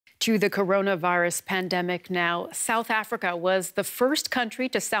To the coronavirus pandemic now, South Africa was the first country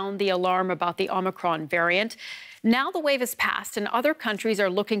to sound the alarm about the Omicron variant. Now the wave has passed and other countries are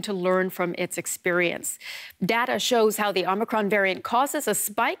looking to learn from its experience. Data shows how the Omicron variant causes a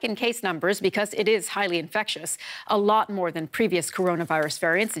spike in case numbers because it is highly infectious, a lot more than previous coronavirus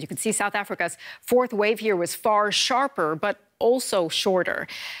variants. And you can see South Africa's fourth wave here was far sharper, but also shorter.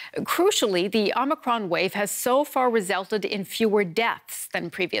 Crucially, the Omicron wave has so far resulted in fewer deaths than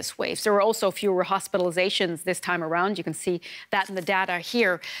previous waves. There were also fewer hospitalizations this time around. You can see that in the data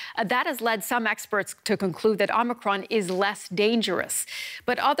here. That has led some experts to conclude that Omicron is less dangerous.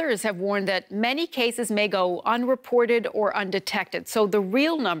 But others have warned that many cases may go unreported or undetected. So the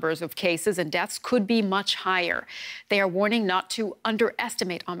real numbers of cases and deaths could be much higher. They are warning not to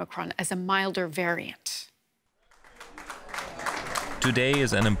underestimate Omicron as a milder variant. Today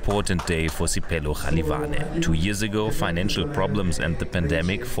is an important day for Sipelo Khalivane. 2 years ago, financial problems and the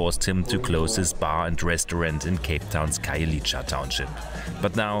pandemic forced him to close his bar and restaurant in Cape Town's Khayelitsha township.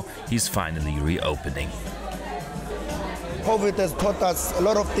 But now he's finally reopening. COVID has taught us a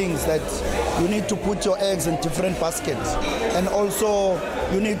lot of things, that you need to put your eggs in different baskets. And also,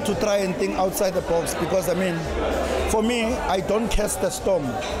 you need to try and think outside the box. Because, I mean, for me, I don't cast the storm.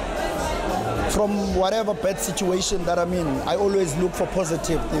 From whatever bad situation that I'm in, I always look for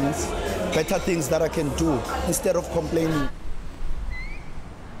positive things, better things that I can do instead of complaining.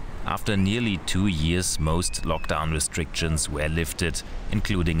 After nearly 2 years, most lockdown restrictions were lifted,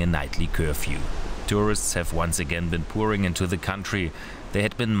 including a nightly curfew. Tourists have once again been pouring into the country. There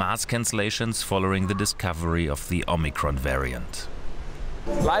had been mass cancellations following the discovery of the Omicron variant.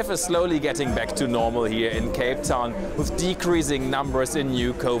 Life is slowly getting back to normal here in Cape Town, with decreasing numbers in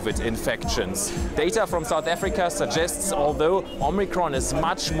new COVID infections. Data from South Africa suggests although Omicron is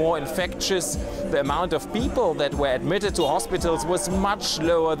much more infectious, the amount of people that were admitted to hospitals was much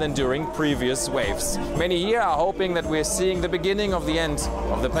lower than during previous waves. Many here are hoping that we're seeing the beginning of the end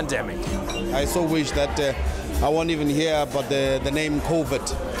of the pandemic. I so wish that I won't even hear about the name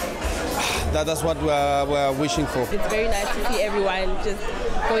COVID. That's what we're wishing for. It's very nice to see everyone just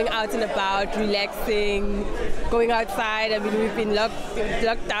going out and about, relaxing, going outside. I mean, we've been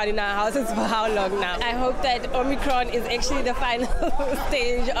locked down in our houses for how long now? I hope that Omicron is actually the final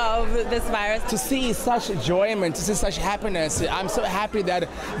stage of this virus. To see such enjoyment, to see such happiness, I'm so happy that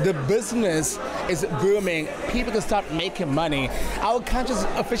the business is booming. People can start making money. Our country's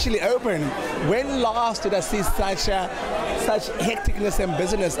officially open. When last did I see such hecticness in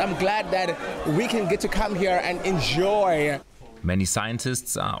business? I'm glad that we can get to come here and enjoy. Many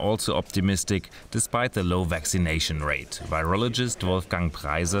scientists are also optimistic, despite the low vaccination rate. Virologist Wolfgang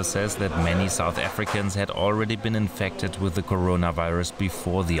Paiser says that many South Africans had already been infected with the coronavirus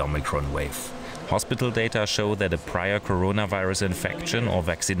before the Omicron wave. Hospital data show that a prior coronavirus infection or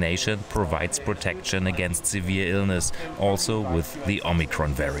vaccination provides protection against severe illness, also with the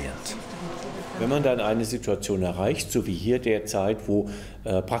Omicron variant. Wenn man dann eine Situation erreicht, so wie hier derzeit, wo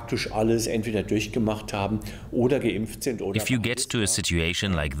praktisch alles entweder durchgemacht haben oder geimpft sind oder... If you get to a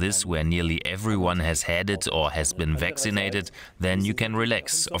situation like this where nearly everyone has had it or has been vaccinated, then you can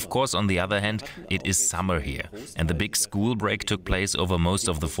relax. Of course, on the other hand, it is summer here, and the big school break took place over most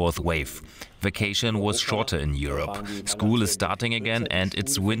of the fourth wave. Vacation was shorter in Europe. School is starting again, and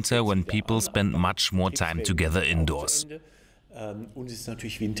it's winter when people spend much more time together indoors.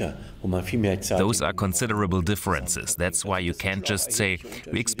 Those are considerable differences. That's why you can't just say,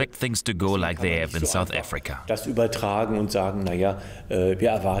 we expect things to go like they have in South Africa. Das übertragen und sagen, naja, wir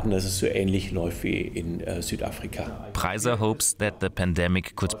erwarten, dass es so ähnlich läuft wie in Südafrika. Paiser hopes that the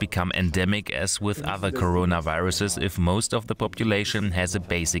pandemic could become endemic as with other coronaviruses if most of the population has a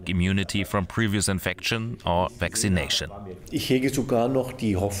basic immunity from previous infection or vaccination. Ich hege sogar noch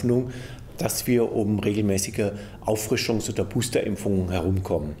die Hoffnung, dass wir regelmäßige Auffrischungs- oder Boosterimpfungen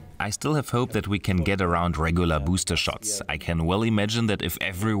herumkommen. I still have hope that we can get around regular booster shots. I can well imagine that if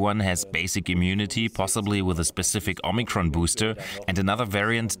everyone has basic immunity, possibly with a specific Omicron booster, and another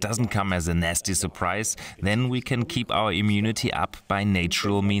variant doesn't come as a nasty surprise, then we can keep our immunity up by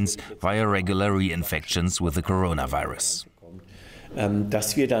natural means via regular reinfections with the coronavirus.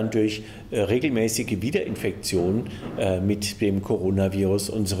 Dass wir dann durch regelmäßige Wiederinfektionen mit dem Coronavirus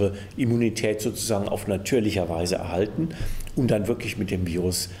unsere Immunität sozusagen auf natürlicher Weise erhalten und dann wirklich mit dem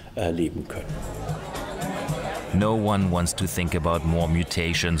Virus leben können. No one wants to think about more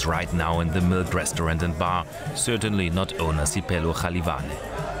mutations right now in the Milk restaurant and bar, certainly not owner Sipelo Khalivane.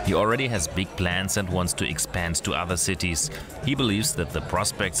 He already has big plans and wants to expand to other cities. He believes that the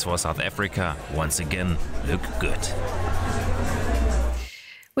prospects for South Africa once again look good.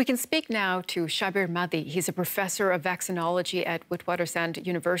 We can speak now to Shabir Maddy. He's a professor of vaccinology at Witwatersrand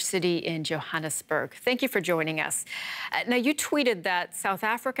University in Johannesburg. Thank you for joining us. Now, you tweeted that South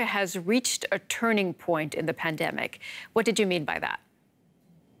Africa has reached a turning point in the pandemic. What did you mean by that?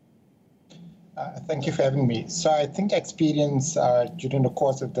 Thank you for having me. So I think experience during the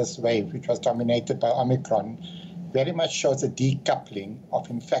course of this wave, which was dominated by Omicron, very much shows a decoupling of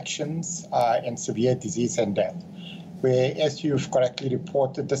infections and severe disease and death, where, as you've correctly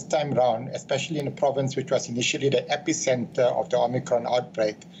reported, this time round, especially in a province which was initially the epicenter of the Omicron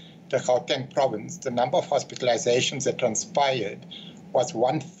outbreak, the Gauteng province, the number of hospitalizations that transpired was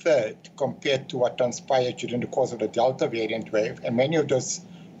 1/3 compared to what transpired during the course of the Delta variant wave. And many of those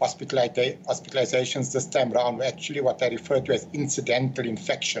hospitalizations this time around were actually what I refer to as incidental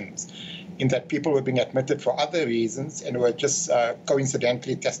infections, in that people were being admitted for other reasons and were just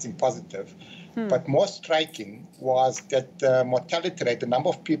coincidentally testing positive. But more striking was that the mortality rate, the number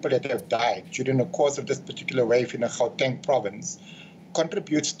of people that have died during the course of this particular wave in the Gauteng province,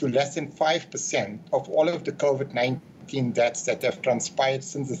 contributes to less than 5% of all of the COVID-19 deaths that have transpired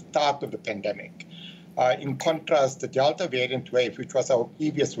since the start of the pandemic. In contrast, the Delta variant wave, which was our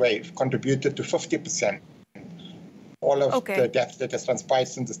previous wave, contributed to 50%. All of the deaths that has transpired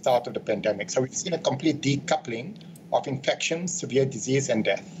since the start of the pandemic. So we've seen a complete decoupling of infections, severe disease, and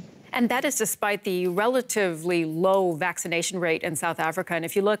death. And that is despite the relatively low vaccination rate in South Africa. And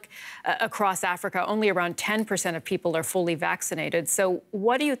if you look across Africa, only around 10% of people are fully vaccinated. So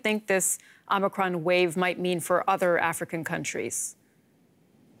what do you think this Omicron wave might mean for other African countries?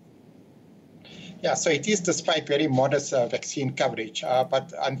 Yeah, so it is despite very modest vaccine coverage.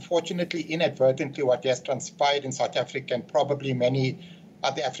 But unfortunately, inadvertently, what has transpired in South Africa and probably many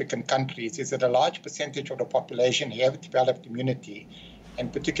other African countries is that a large percentage of the population have developed immunity,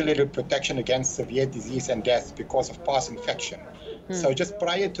 and particularly protection against severe disease and death because of past infection. So just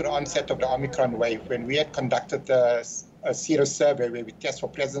prior to the onset of the Omicron wave, when we had conducted a sero-survey where we test for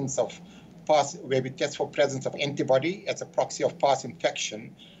presence of antibody as a proxy of past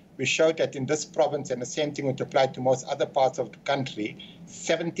infection, we showed that in this province, and the same thing would apply to most other parts of the country,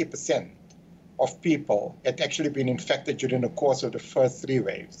 70% of people had actually been infected during the course of the first 3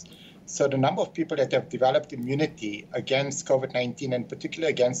 waves. So the number of people that have developed immunity against COVID-19, and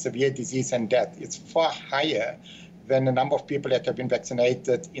particularly against severe disease and death, is far higher than the number of people that have been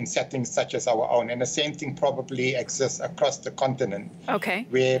vaccinated in settings such as our own. And the same thing probably exists across the continent,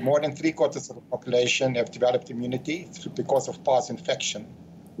 where more than 3/4 of the population have developed immunity because of past infection.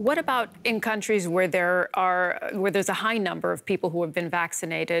 What about in countries where there's a high number of people who have been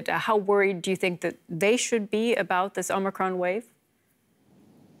vaccinated? How worried do you think that they should be about this Omicron wave?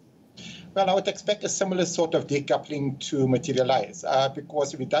 Well, I would expect a similar sort of decoupling to materialize,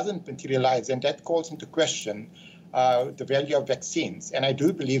 because if it doesn't materialize, then that calls into question the value of vaccines. And I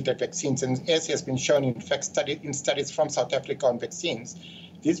do believe that vaccines, and as has been shown in studies from South Africa on vaccines,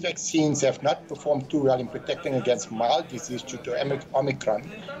 these vaccines have not performed too well in protecting against mild disease due to Omicron.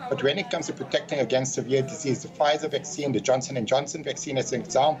 But when it comes to protecting against severe disease, the Pfizer vaccine, the Johnson & Johnson vaccine as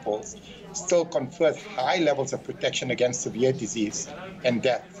examples, still confers high levels of protection against severe disease and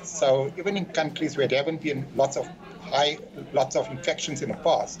death. So even in countries where there haven't been lots of infections in the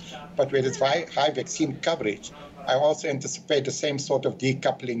past, but where there's high vaccine coverage, I also anticipate the same sort of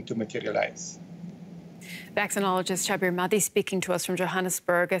decoupling to materialize. Vaccinologist Shabir Maddy speaking to us from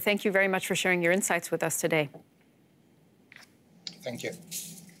Johannesburg. Thank you very much for sharing your insights with us today. Thank you.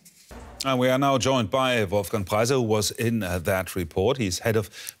 And we are now joined by Wolfgang Paiser, who was in that report. He's head of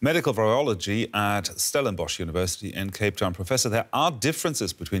medical virology at Stellenbosch University in Cape Town. Professor, there are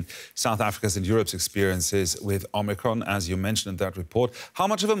differences between South Africa's and Europe's experiences with Omicron, as you mentioned in that report. How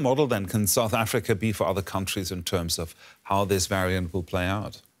much of a model, then, can South Africa be for other countries in terms of how this variant will play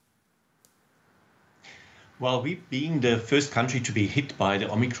out? Well, we being the first country to be hit by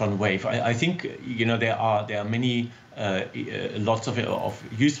the Omicron wave, I think, you know, there are many lots of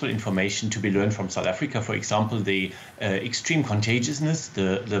useful information to be learned from South Africa. For example, the extreme contagiousness,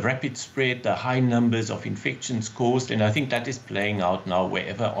 the rapid spread, the high numbers of infections caused, and I think that is playing out now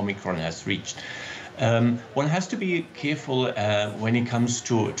wherever Omicron has reached. One has to be careful when it comes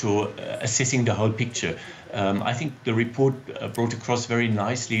to assessing the whole picture. I think the report brought across very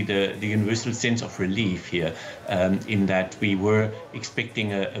nicely the universal sense of relief here, in that we were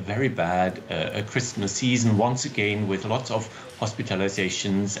expecting a very bad Christmas season once again, with lots of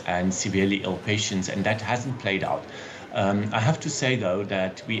hospitalizations and severely ill patients, and that hasn't played out. I have to say, though,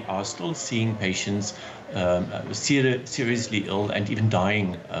 that we are still seeing patients seriously ill and even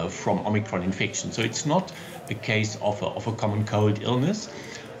dying from Omicron infection. So it's not a case of a common cold illness.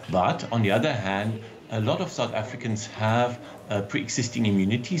 But on the other hand, a lot of South Africans have pre-existing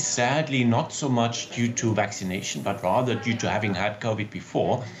immunity, sadly not so much due to vaccination, but rather due to having had COVID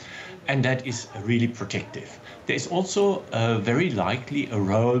before, and that is really protective. There is also very likely a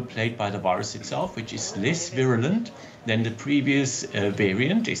role played by the virus itself, which is less virulent than the previous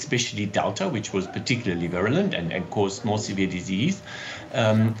variant, especially Delta, which was particularly virulent and caused more severe disease.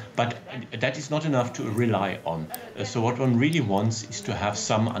 But that is not enough to rely on. So what one really wants is to have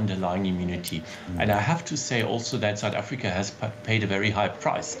some underlying immunity. And I have to say also that South Africa has paid a very high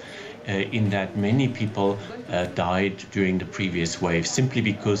price in that many people died during the previous wave simply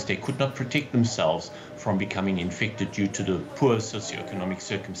because they could not protect themselves from becoming infected due to the poor socioeconomic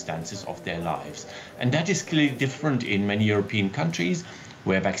circumstances of their lives. And that is clearly different in many European countries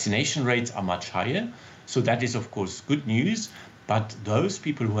where vaccination rates are much higher. So that is, of course, good news. But those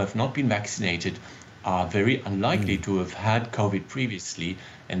people who have not been vaccinated are very unlikely to have had COVID previously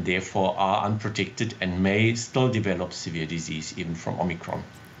and therefore are unprotected and may still develop severe disease even from Omicron.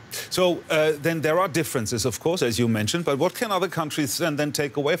 So then there are differences, of course, as you mentioned, but what can other countries then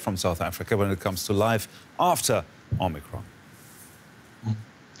take away from South Africa when it comes to life after Omicron?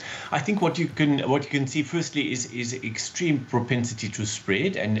 I think what you can see firstly is extreme propensity to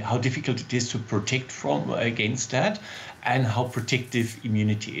spread and how difficult it is to protect against that, and how protective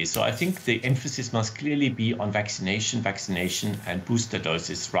immunity is. So I think the emphasis must clearly be on vaccination and booster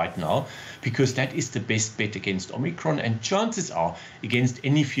doses right now, because that is the best bet against Omicron and chances are against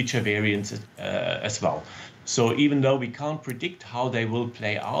any future variants as well. So even though we can't predict how they will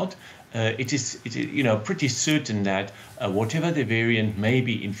play out, it is pretty certain that whatever the variant may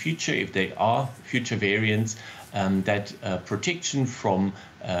be in future, if they are future variants, that protection from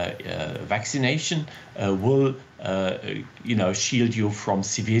vaccination will shield you from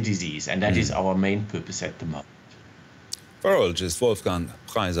severe disease, and that is our main purpose at the moment. Virologist Wolfgang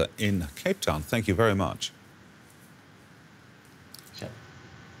Paiser in Cape Town, thank you very much.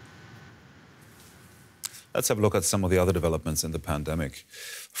 Let's have a look at some of the other developments in the pandemic.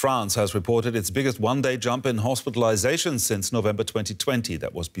 France has reported its biggest one-day jump in hospitalisations since November 2020.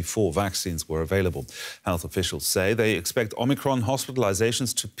 That was before vaccines were available. Health officials say they expect Omicron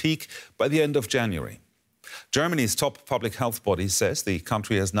hospitalisations to peak by the end of January. Germany's top public health body says the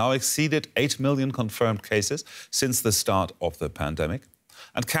country has now exceeded 8 million confirmed cases since the start of the pandemic.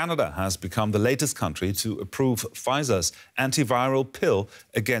 And Canada has become the latest country to approve Pfizer's antiviral pill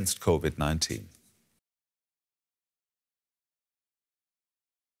against COVID-19.